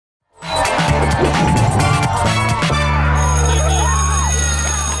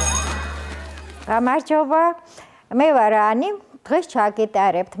გამარჯობა. მე ვარ ანი, დღეს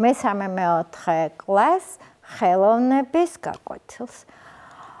ჩაგიტარებთ მე-3-4 კლასს ხელოვნების გაკვეთილს.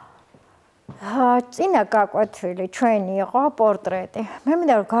 წინა გაკვეთილი ჩვენი იყო პორტრეტი. მე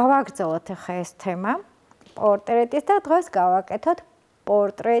მინდა რომ გავაგრძელოთ ახლა ეს თემა პორტრეტის და დღეს გავაკეთოთ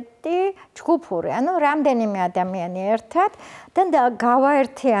პორტრეტი ჯგუფური, ანუ რამდენიმე ადამიანი ერთად და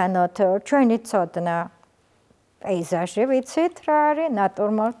გავაერთიანოთ ჩვენი ცოდნა პეიზაჟი ვიცით რა არის,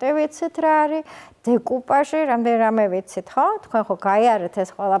 ნატურმორტი ვიცით რა არის, დეკუპაჟი რამდენიმე ვიცით, ხო? თქვენ ხო გაიარეთ ეს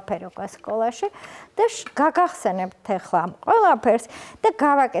ყველაფერი უკვე სკოლაში და გაგახსენებთ ახლა ყველაფერს და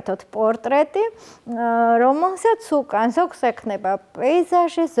გავაკეთოთ პორტრეტი, რომელსაც უკან ზოგს ექნება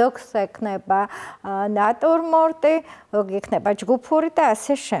პეიზაჟი, ზოგს ექნება ნატურმორტი, ზოგი ექნება ჯგუფური და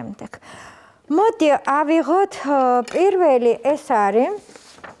ასე შემდეგ. მოდი ავიღოთ პირველი ეს არის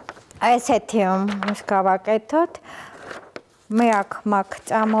ესეთი გავაკეთოთ. მე აქ მაქვს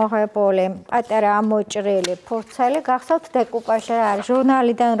წამოღებული პატარა ამოჭრილი ფურცელი, გახსოვთ დეკუპაჟი არის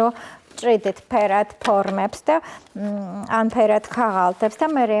ჟურნალიდან რომ ჭრიდით ფერად ფორმებს და ან ფერად ქაღალდებს და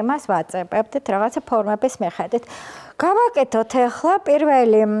მე იმას ვაწებებდით რაღაცა ფორმების მიხედვით. გავაკეთოთ ახლა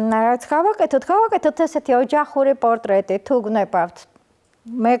პირველი რაც გავაკეთოთ ესეთი ოჯახური პორტრეტი თუ გნებავთ.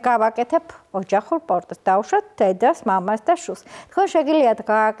 მე გავაკეთებ ოჯახურ პორტრეტს, დავუშვათ დედას, მამას და შვილს. თქვენ შეგიძლიათ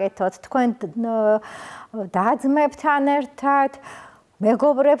გააკეთოთ თქვენ და-ძმებთან ერთად,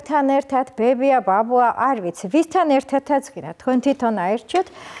 მეგობრებთან ერთად, ბებია, ბაბუა, არ ვიცი, ვისთან ერთადაც გინდა, თქვენ თვითონ აირჩიოთ.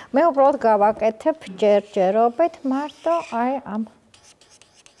 მე უბრალოდ გავაკეთებ ჯერჯერობით მარტო აი ამ.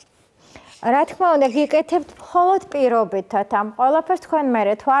 რა თქმა უნდა, გიკეთებთ მხოლოდ პირობითად ამ ყველაფერს, თქვენ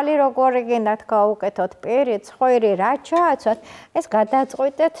მერე თვალი როგორი გინდათ გაუკეთოთ, პირი, ცხვირი, რა ჩააცვათ, ეს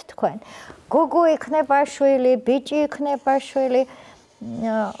გადაწყვიტეთ თქვენ. გოგო იქნება შვილი, ბიჭი იქნება შვილი,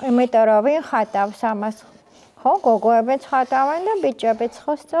 იმიტომ რომ ვინ ხატავს ამას, ხო, გოგოებიც ხატავენ და ბიჭებიც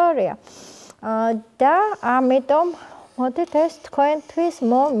ხო სწორია. და ამიტომ მოდით ეს თქვენთვის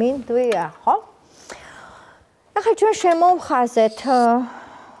მომინდვია, ხო? ახლა ჩვენ შემოვხაზეთ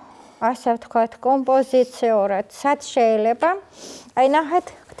ასე ვთქვათ, კომპოზიციურად, სად შეიძლება. აი ნახეთ,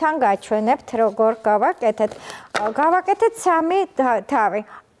 თან გაჩვენებთ, როგორ გავაკეთეთ. გავაკეთეთ 3 თავი.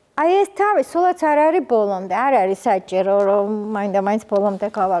 აი ეს თავი სულაც არ არის ბოლომდე, არ არის საჭირო, რომ მაინდა-მაინც ბოლომდე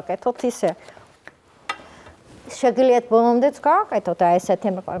გავაკეთოთ ისე. შეგიძლიათ ბოლომდეც გავაკეთოთ, აი ესეთი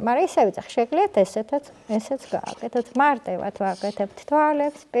მაგრამ ისე ვიცი, შეგიძლიათ ესეც გავაკეთოთ. მარტივად ვაკეთებთ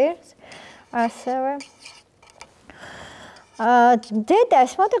თვალებს, პირს, ასევე.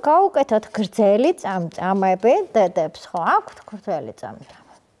 დედას მოდი გავუკეთოთ გრძელი წამწამები, დედებს ხო აქვთ გრძელი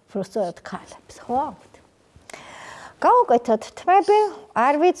წამწამები, უბრალოდ ქალებს ხო აქვთ. გავუკეთოთ თმები,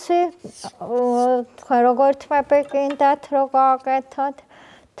 არ ვიცი, თქვენ როგორ თმები გინდათ რომ გავაკეთოთ,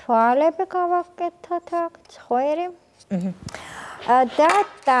 თვალები გავაკეთოთ აქ, ცხვირი. და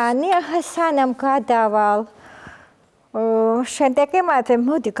ტანი, ახლა სანამ გადავალ შემდეგი მათე,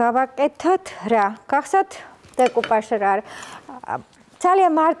 მოდი გავაკეთოთ რა, გახსოვთ დეკუპაჟი რა არის.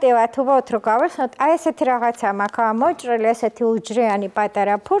 ძალიან მარტივად უბრალოდ რომ გავიხსნათ, აი ესეთი რაღაცა მაქვს ამოჭრილი, ესეთი უჯრიანი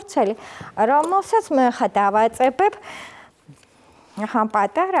პატარა ფურცელი, რომელსაც მე ხა დავაწებებ. ახლა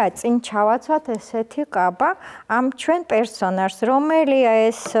პატარა წინ ჩავაცვათ ესეთი კაბა ამ ჩვენ პერსონაჟს, რომელია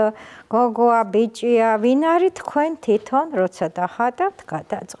ეს გოგოა, ბიჭია, ვინ არის თქვენ თვითონ, როცა დახატავთ,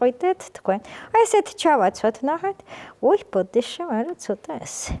 გადაწყვიტეთ თქვენ. აი ესეთი ჩავაცვათ, ნახეთ. უი, ბოდიში, მაგრამ ცოტა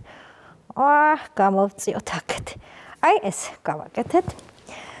ესე. გამოვწიოთ აქეთ. აი ეს გავაკეთეთ.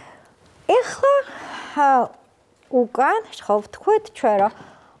 ეხლა უკან ხო ვთქვით ჩვენ რომ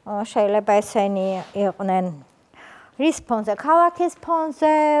შეიძლება ესენი იყვნენ რის ფონზე, ქალაქის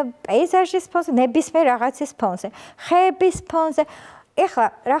ფონზე, პეიზაჟის ფონზე, ნებისმიერ რაღაცის ფონზე, ხეების ფონზე. ეხლა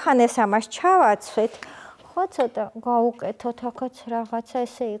რახან ეს ამას ჩავაცვით, ხო ცოტა გავუკეთოთ აქაც რაღაცა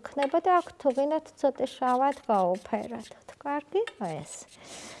ესე იქნება და აქ თუ გინდათ ცოტა შავად გავუფერადოთ. კარგი? ეს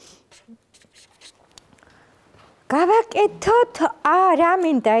გავაკეთოთ, რა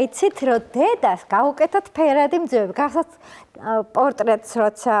მინდა იცით, რომ დედას გავუკეთოთ ფერადი მძივები. გახსოვთ პორტრეტს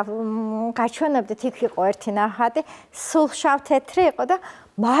როცა გაჩვენებდით, იქ იყო ერთი ნახატი, სულ შავ-თეთრი იყო და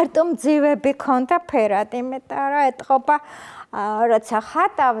მარტო მძივები ქონდა ფერადი. იმიტომ რომ ეტყობა, როცა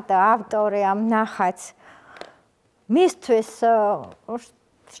ხატავდა ავტორი ამ ნახატს, მისთვის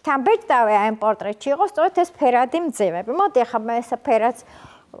შთამბეჭდავი ამ პორტრეტში იყო სწორედ ეს ფერადი მძივები. მოდი ახლა მე ეს ფერადს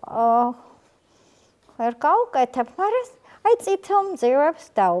ვერ გავუკეთებ, მაგრამ აი წითელ მძივებს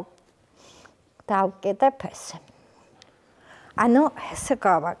დავკიდებ ესე. ანუ ესე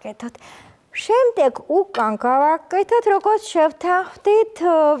გავაკეთოთ. შემდეგ უკან გავაკეთოთ, როგორც შევთანხმდით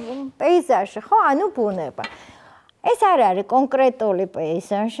პეიზაჟი, ხო? ანუ ბუნება. ეს არ არის კონკრეტული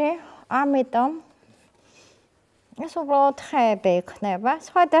პეიზაჟი, ამიტომ ეს უბრალოდ ხეები იქნება,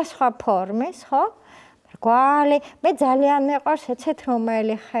 სხვადასხვა ფორმის, ხო? მრგვალი, მე ძალიან მეყვარს ეცეთ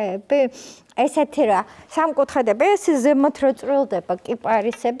რომელი ხეები, ესეთი რა, სამკუთხედები, ეს ზემოთ რო წვრილდება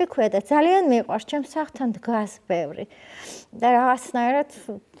კიპარისები ქვედა, ძალიან მიყვარს, ჩემს სახლთან დგას ბევრი. და რაღაცნაირად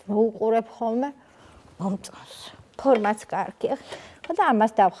ვუყურებ ხოლმე მომწონს. ფორმაც კარგია. და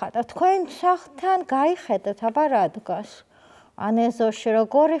ამას დავხატავ. თქვენ სახლთან გაიხედეთ, აბა რა დგას. ან ეზოში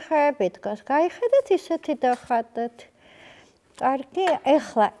როგორი ხეები დგას, გაიხედეთ ისეთი დახატეთ. კარგი,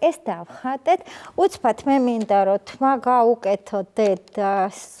 ეხლა ეს დავხატეთ. უცბად მე მინდა რომ თმა გაუკეთოთ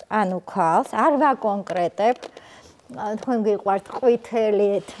დედას, ანუ ქალს, არ ვაკონკრეტებ. თქვენ გიყვართ ყვითელი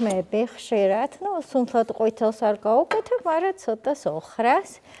ეთმები ხშირად, ну, სუნთლად ყვითელს არ გაუკეთებ, მაგრამ ცოტა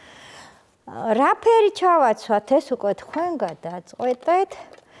ოხრას. რა ფერი ჩავაცვათ, ეს უკვე თქვენ გადაწყვეტეთ.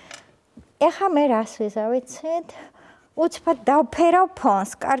 ეხლა მე რას ვიზავიცეთ? უცბად დავფერავ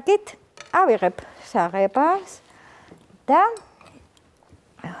ფონს, კარგით? ავიღებ საღებას და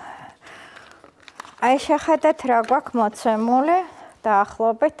აი შეხედეთ რა გვაქვს მოცემული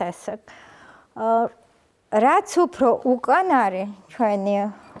დაახლოებით ესე. რაც უფრო უკან არის ჩვენი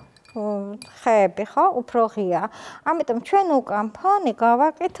ხეები, ხო, უფრო ღია. ამიტომ ჩვენ უკან ფონი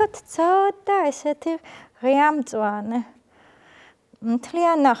გავაკეთოთ ცოტა ესეთი ღია მწვანე.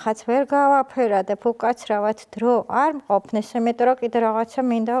 მთლიან ნახატს ვერ გავაფერადებ, უკაცრავად დრო არ მყოფნის, იმიტომ რომ კიდე რაღაცა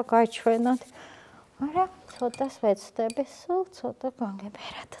მინდა გაჩვენოთ. მაგრამ ცოტას ვეცდები, სულ ცოტა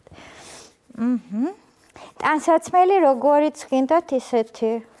განგეფერადოთ. ტანსაცმელი როგორიც გინდათ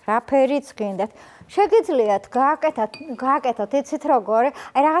ისეთი, რა ფერიც გინდათ. შეგიძლიათ გააკეთოთ, იცით როგორი,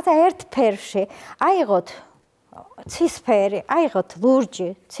 აი რაღაცა ერთ ფერში, აიღოთ ცისფერი, აიღოთ ლურჯი,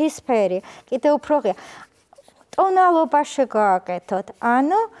 ცისფერი, კიდე უფრო ღია. ტონალობაში გააკეთოთ,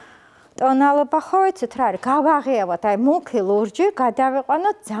 ანუ ტონალობა ხო ვიცით რა არის, გავაღიავოთ, აი მუქი ლურჯი,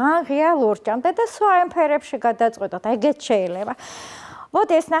 გადავიყვანოთ ძალიან ღია ლურჯამდე და სხვა ამ ფერებში გადაწყვეტოთ, აი ეგეც შეიძლება.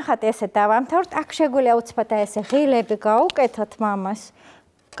 მოდი ეს ნახატი ესე დავამთავროთ, აქ შეგვიძლია უცბად ესე ღილები გაუკეთოთ მამას,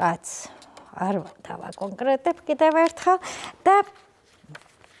 კაცს. არ დავაკონკრეტებ კიდევ ერთხელ და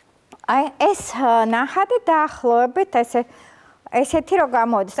აი ეს ნახატი დაახლოებით ესეთი რომ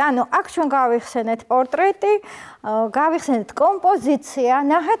გამოდის. ანუ აქ ჩვენ გავიხსენეთ პორტრეტი, გავიხსენეთ კომპოზიცია,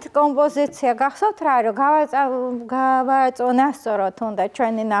 ნახეთ კომპოზიცია გახსოვთ რა არის, გავაწონასწოროთ უნდა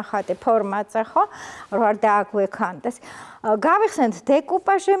ჩვენი ნახატი ფორმატზე, ხო? რომ არ დააგვექანდეს. გავიხსენეთ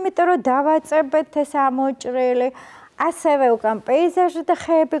დეკუპაჟი, იმიტომ რომ დავაწებეთ ეს ამოჭრილი. ასევე უკან პეიზაჟი და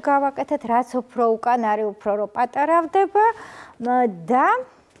ხეები გავაკეთეთ, რაც უფრო უკან არის, უფრო რო პატარავდება და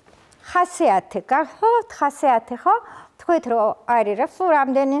ხასიათი, გახსოვთ ხასიათი, ხო? თქვით რომ არის რა, სულ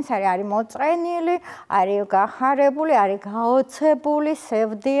რამდენიც არის მოწყენილი, არის გახარებული, არის გაოცებული,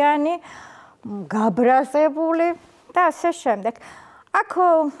 სევდიანი, გაბრაზებული და ასე შემდეგ. აქ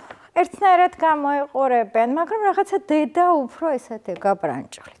ერთნაირად გამოიყურებიან, მაგრამ რაღაცა დედა უფრო ესეთი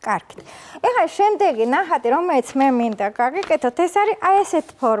გაბრანჭული. კარგით. ეხლა შემდეგი ნახატი, რომელიც მე მინდა გაგიკეთოთ, ეს არის აი ესეთ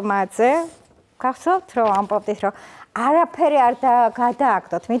ფორმატზე. გახსოვთ რომ ამბობდით რომ არაფერი არ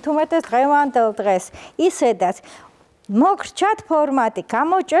გადააგდოთ, მით უმეტეს დღევანდელ დღეს ისედაც მოგრჩათ ფორმატი,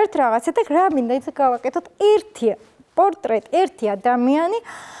 გამოჭერთ რაღაცა და რა მინდა ისე გავაკეთოთ ერთი პორტრეტი, ერთი ადამიანი,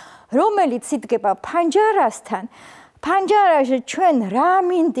 რომელიც იდგება ფანჯარასთან. ფანჯარაში ჩვენ რა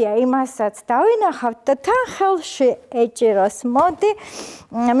მინდია იმასაც დავინახავთ და თან ხელში ეჭიროს. მოდი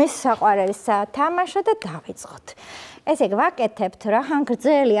მის საყვარელი სათამაშო და დავიწყოთ. ესე ვაკეთებთ რა,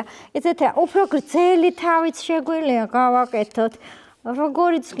 გრძელია. იცით რა, უფრო გრძელი თავიც შეგვიძლია გავაკეთოთ.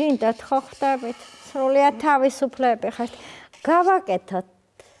 როგორიც გინდათ, ხო ხვდებით? სრულიად თავისუფლები ხართ. გავაკეთოთ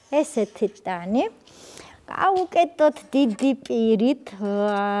ესეთი ტანი. გავუკეთოთ დიდი პირით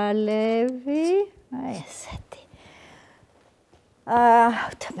ვალები. აი ესეთი.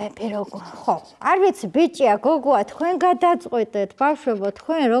 თმები როგორ, ხო, არ ვიცი ბიჭია, გოგოა, თქვენ გადაწყვეტეთ, ბავშვებო,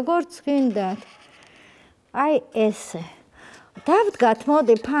 თქვენ როგორც გინდათ. აი ესე. დავდგათ,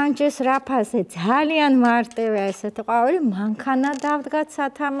 მოდი ფანჯის რაფაზე, ძალიან მარტივია ესეთი ყვავილი, მანქანა დავდგათ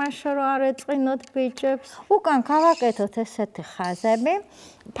სათამაშო რომ არ ეწყინოთ ბიჭებს. უკან გავაკეთოთ ესეთი ხაზები.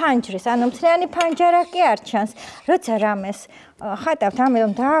 ფანჯრის, ანუ მთლიანი ფანჯარა კი არ ჩანს, როცა რამეს ხატავთ,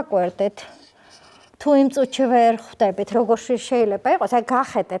 ამიტომ დააკვირდეთ. თუ იმ წუთში ვერ ხვდებით, როგორ შეიძლება იყოს, აი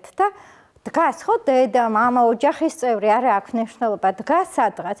გახედეთ და დგას ხო დედა, მამა, ოჯახის წევრი, არა აქვს მნიშვნელობა, დგას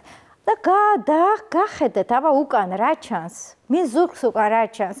სადღაც და გახედეთ, აბა უკან რა ჩანს, მის ზურგს უკან რა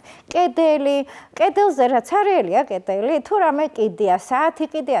ჩანს, კედელი, კედელზე რაც არიელია კედელი, თუ რამე კიდია, საათი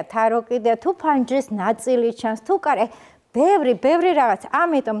კიდია, თარო კიდია, თუ ფანჯრის ნაწილი ჩანს, თუ კარე, ბევრი რაღაც,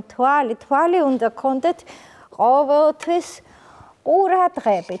 ამიტომ თვალი უნდა გქონდეთ ყოველთვის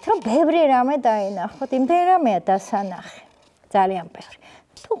ყურადღებით, რომ ბევრი რამე დაინახოთ, იმდენი რამეა დასანახი, ძალიან ბევრი.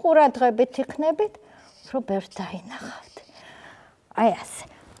 თუ ყურადღებით იქნებით, უფრო ბევრს დაინახავთ. აი ასე.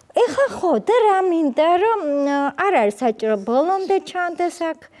 ეხლა ხო და რა მინდა რომ არ არის საჭირო ბოლომდე ჩანდეს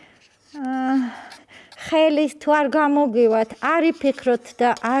აქ ხელის თუ არ გამოგივათ, არ იფიქროთ და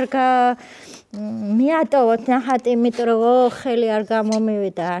არ მიატოვოთ ნახატი, იმიტომ რომ ხელი არ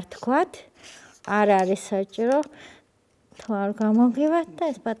გამომივიდა არ თქვათ. არ არის საჭირო თუ არ გამოგივათ და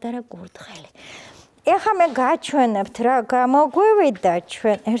ეს პატარა კურდღელი. ეხლა მე გაჩვენებთ რა გამოგვივიდა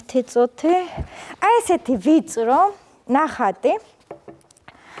ჩვენ ერთი წუთი. აი ესეთი ვიწრო ნახატი,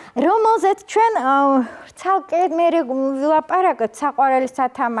 რომელზეც ჩვენ ცალკე მე ვილაპარაკოთ საყვარელი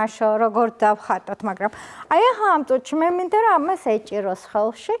სათამაშო როგორ დავხატოთ, მაგრამ აი ახლა ამ წუთში მე მინდა რომ ამას ეჭიროს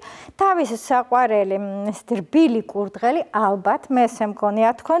ხელში თავისი საყვარელი რბილი კურდღელი, ალბათ მე ესე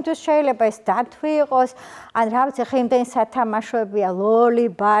მგონია თქვენთვის შეიძლება ეს დათვი იყოს, ან რა ვიცი ხე იმდენი სათამაშოებია, ლოლი,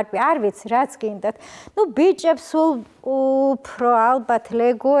 ბარბი, არ ვიცი რაც გინდათ. ნუ ბიჭებს სულ უფრო ალბათ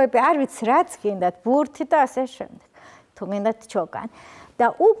ლეგოები, არ ვიცი რაც გინდათ, ბურთი და ასე შემდეგ. თუ გინდათ ჩოგანი. და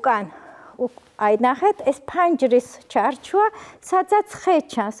უკან აი ნახეთ ეს ფანჯრის ჩარჩვა, სადაც ხე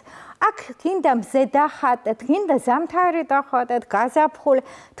ჩანს. აქ გინდა მზე დახატეთ, გინდა ზამთარი დახატეთ, გაზაფხული.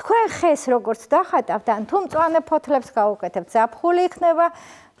 თქვენ ხეს როგორც დახატავთ, ან თუ მწვანე ფოთლებს გავუკეთებთ, ზაფხული იქნება,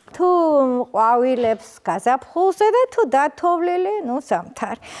 თუ ყვავილებს გაზაფხულზე და თუ დათოვლილი, ნუ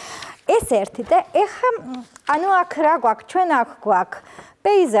ზამთარი. ეს ერთი და ეხა ანუ აქ რა გვაქვს, ჩვენ აქ გვაქვს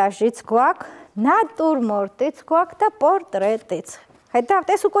პეიზაჟიც გვაქვს, ნატურმორტიც გვაქვს და პორტრეტიც. ხედავთ,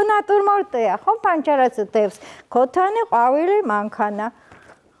 ეს უკვე ნატურმორტია, ხო? პანჯარაზე დევს ქოთანი, ყვავილი, მანქანა.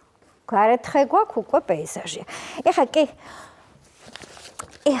 გარეთ ხე გვაქვს უკვე პეიზაჟი. ეხლა კი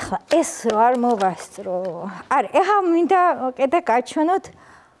ეხლა ეს არ მოვასწრო. არა, ეხლა მინდა კიდე გაჩვენოთ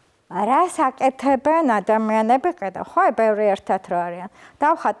რას აკეთებენ ადამიანები, კიდე ხო, ბევრი ერთად რო არიან.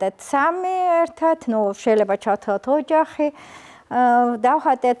 დავხატეთ 3 ერთად, ნუ შეიძლება ჩავთვალოთ ოჯახი.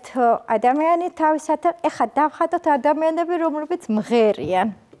 დავხატეთ ადამიანი თავისათვის, ეხლა დავხატოთ ადამიანები, რომლებიც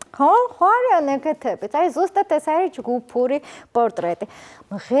მღერიან. ხო, ხო არიან ეგეთებიც. აი ზუსტად ეს არის ჯგუფური პორტრეტი.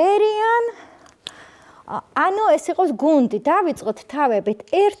 მღერიან, ანუ ეს იყოს გუნდი, დავიწყოთ თავებით.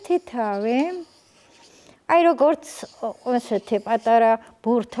 ერთი თავი. აი როგორც ესეთი პატარა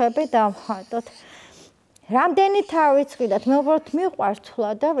ბურთები დავხატოთ. რამდენი თავი წვიდათ? მე უბრალოდ მიყვარს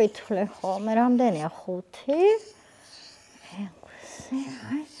თვლა და ვითვლე ხოლმე. რამდენია 5?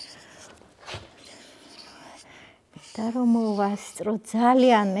 და რომ მოვასწრო,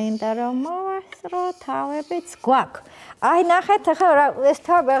 ძალიან მინდა რომ მოვასწრო, თავებიც გვაქვს. აი ნახეთ, ახლა ეს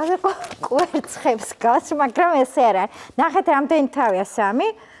თავი აღზე კვერცხებს გავს, მაგრამ ესე არ არის. ნახეთ რამდენი თავია 3,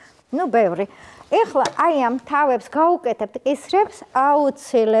 ნუ ბევრი. ეხლა აი ამ თავებს გავუკეთებთ კისრებს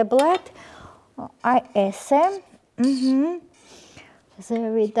აუცილებლად. აი ესე.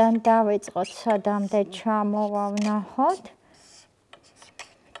 ზევიდან დავიწყოთ, სადამდე ჩამოვავნახოთ.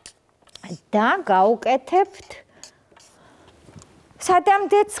 და გავუკეთებთ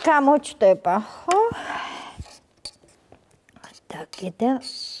სადამდეც გამოჩდება, ხო? და კიდევ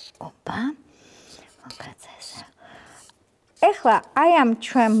ოპა, მოგაწესა. ეხლა აი ამ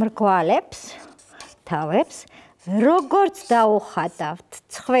ჩვენ მრგვალებს, თავებს, როგორც დაუხატავთ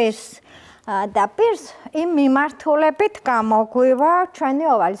ცხვირს და პირს, იმ მიმართულებით გამოგვივა ჩვენი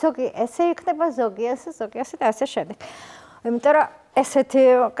ოვალი. ზოგი ესე იქნება, ზოგი ესე, ზოგი ასე და ასე შემდეგ. იმიტომ რომ ესეთი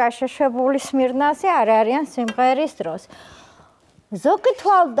გაშეშებული სმირნაზე არ არიან სიმღერის დროს. ზოგი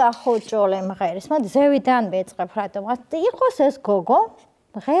თვალდახოჭოლე მღერის, მოდი ზევიდან ვეწყებ რატომ. იყოს ეს გოგო,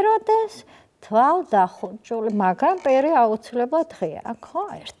 მღეროდეს თვალდახოჭოლე, მაგრამ პერი აუცილებლად ღია, ხო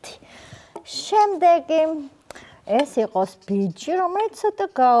ერთი. შემდეგი ეს იყოს ბიჭი, რომელიც ცოტა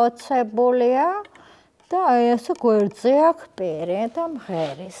გაოცებულია და აი ესე გვერდზე აქვს პერი და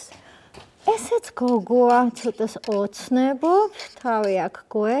მღერის. ესეც გოგოა, ცოტას ოცნებობს, თავი აქვს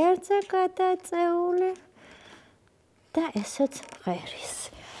გვერდზე გადაწეული და ესეც მღერის.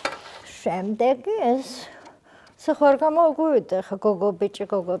 შემდეგი ეს ხარ გამოგვივიდა, ხა გოგო ბიჭი,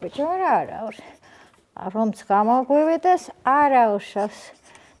 არა. რომც გამოგვივიდეს, არა უშავს.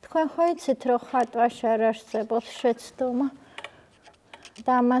 თქვენ ხო იცით, რომ ხატვაში არ არსებობს შეცდომა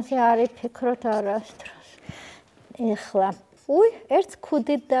და ამაზე არ იფიქროთ არასდროს. ეხლა ერთს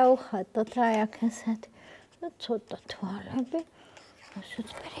ქუდით დავხატოთ, აი აქ ესეთ. ცოტა თვალები.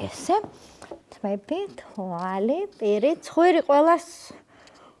 ესე. თმები, თვალი, პირი, ცხვირი ყველას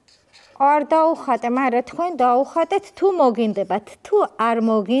არ დაუხატე, მაგრამ თქვენ დაუხატეთ თუ მოგინდებათ, თუ არ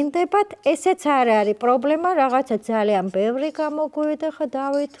მოგინდებათ, ესეც არ არის პრობლემა, რაღაცა ძალიან ბევრი გამოგვივიდა, ხა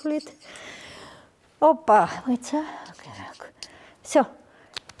დავითვლით. ოპა, ვიცა, всё.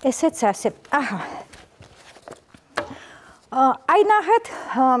 ესეც ასე. აჰა. აი ნახეთ,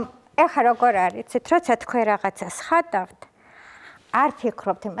 ეხლა როგორ არიცით, როცა თქვენ რაღაცას ხატავთ, არ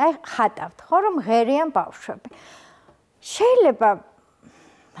ფიქრობთ, აი ხატავთ, ხო რომ ღერიან ბავშვები. შეიძლება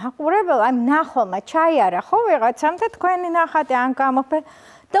მაყურებელ აი ნახვალმა ჩაიარა ხო ვიღაცამ და თქვენი ნახატი ან გამოფე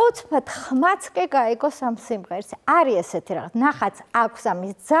და უცბად ხმაც კი გაიგოს ამ სიმღერას. არის ესეთი რაღაც, ნახაც აქვს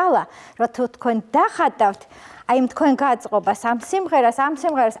ამის ძალა, რომ თუ თქვენ დახატავთ, აი თქვენ გაწყობას ამ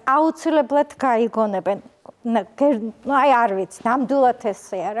სიმღერას აუცილებლად გაიგონებენ. აი არ ვიცი, ნამდვილად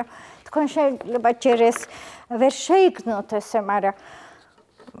ესე არა. თქვენ შეიძლება ჯერ ეს ვერ შეიგნოთ ესე, მაგრამ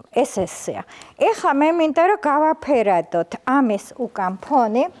ეს ესეა. ეხლა მე მინდა რომ გავაფერადოთ ამის უკან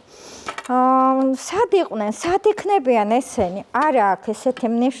ფონი. სად იყვნენ, სად იქნებიან ესენი? არა აქვს ესეთი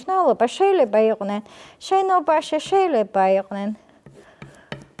მნიშვნელობა, შეიძლება იყვნენ შენობაში, შეიძლება იყვნენ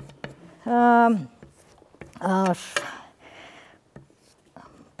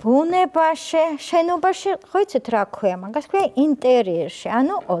ბუნებაში, შენობაში, ხო იცით რა ქვია მაგას? ქვია ინტერიერში,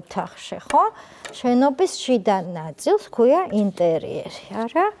 ანუ ოთახში, ხო? შენობის შიდა ნაწილს ქვია ინტერიერი,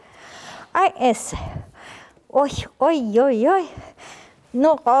 არა? აი ესე. ოი.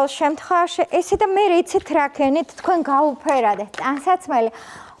 ნუ ყოველ შემთხვევაში ესე და მე იცით რა ქენით თქვენ გაუფერადეთ ტანსაცმელი.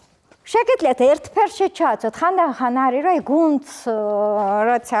 შეგიძლიათ ერთ ფერში ჩააცოთ, ხანდახან არის რომ გუნდს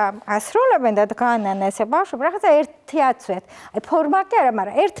როცა ასრულებენ და დგანან ესე ბავშვები, რაღაცა ერთი აცვიათ. აი ფორმა კი არა,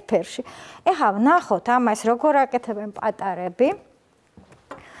 მაგრამ ერთ ფერში. ეხლა ვნახოთ ამას როგორ აკეთებენ პატარები.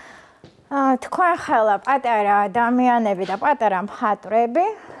 თქვენ ხელა პატარა ადამიანები და პატარა მხატვრები.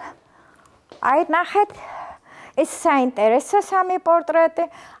 აი ნახეთ ეს საინტერესო სამი პორტრეტი,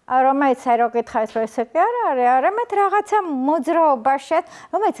 რომელიც რო გითხარით რომ ესე კი არა არის, არამედ რაღაცა მოძრაობაში,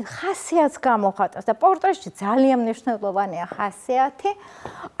 რომელიც ხასიათს გამოხატავს და პორტრეტში ძალიან მნიშვნელოვანია ხასიათი.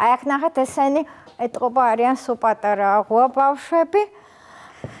 აი აქ ნახეთ ესენი ეტყობა არიან სულ პატარა აღუა ბავშვები.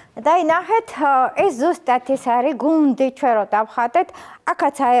 და აი ნახეთ ეს ზუსტად ის არის გუნდი ჩვენ რო დავხატეთ.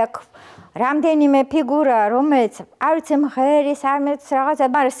 აქაც აი აქ რამდენიმე ფიგურა, რომელიც არ ვიცი მღერის, არ მეც რაღაცა,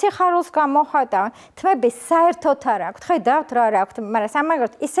 მაგრამ სიხარულს გამოხატავენ. თმების საერთოდ არ აქვთ, ხედავთ რა არ აქვთ, მაგრამ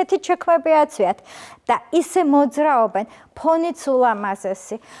სამაგერად ისეთი ჩექმები აცვიათ და ისე მოძრაობენ, ფონიც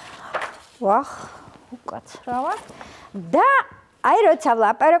ულამაზესი. ვახ, უკაცრავად. და აი როცა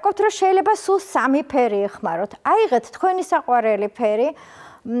ვლაპარაკობთ, რომ შეიძლება სულ სამი ფერი იხმაროთ. აიღეთ თქვენი საყვარელი ფერი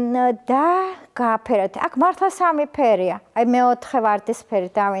და გააფეროთ. აქ მართლა სამი ფერია. აი მეოთხე ვარდისფერი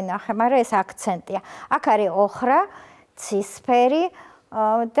დავინახე, მაგრამ ეს აქცენტია. აქ არის ოხრა, ცისფერი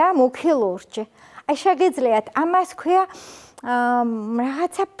და მუქი ლურჯი. აი შეგიძლიათ ამას ქვია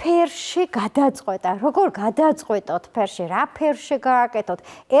რაღაცა ფერში გადაწყვეტა. როგორ გადაწყვეტოთ ფერში, რა ფერში გააკეთოთ?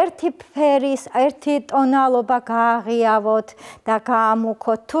 ერთი ფერის, ერთი ტონალობა გააღიავოთ და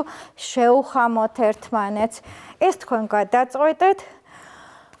გაამუქოთ თუ შეუხამოთ ერთმანეთს. ეს თქვენ გადაწყვეტეთ.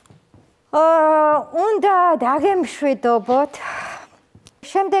 უნდა დაგემშვიდობოთ.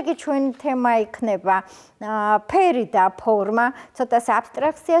 შემდეგი ჩვენი თემა იქნება ფერი და ფორმა, ცოტას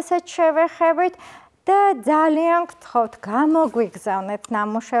აბსტრაქციასაც შევეხებით და ძალიან გთხოვთ გამოგვიგზავნეთ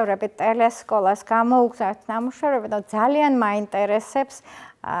ნამუშევრები ტელესკოლას, გამოუგზავნეთ ნამუშევრები და ძალიან მაინტერესებს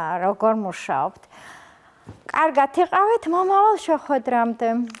როგორ მუშაობთ. კარგად იყავით, მომავალ შეხვედრამდე.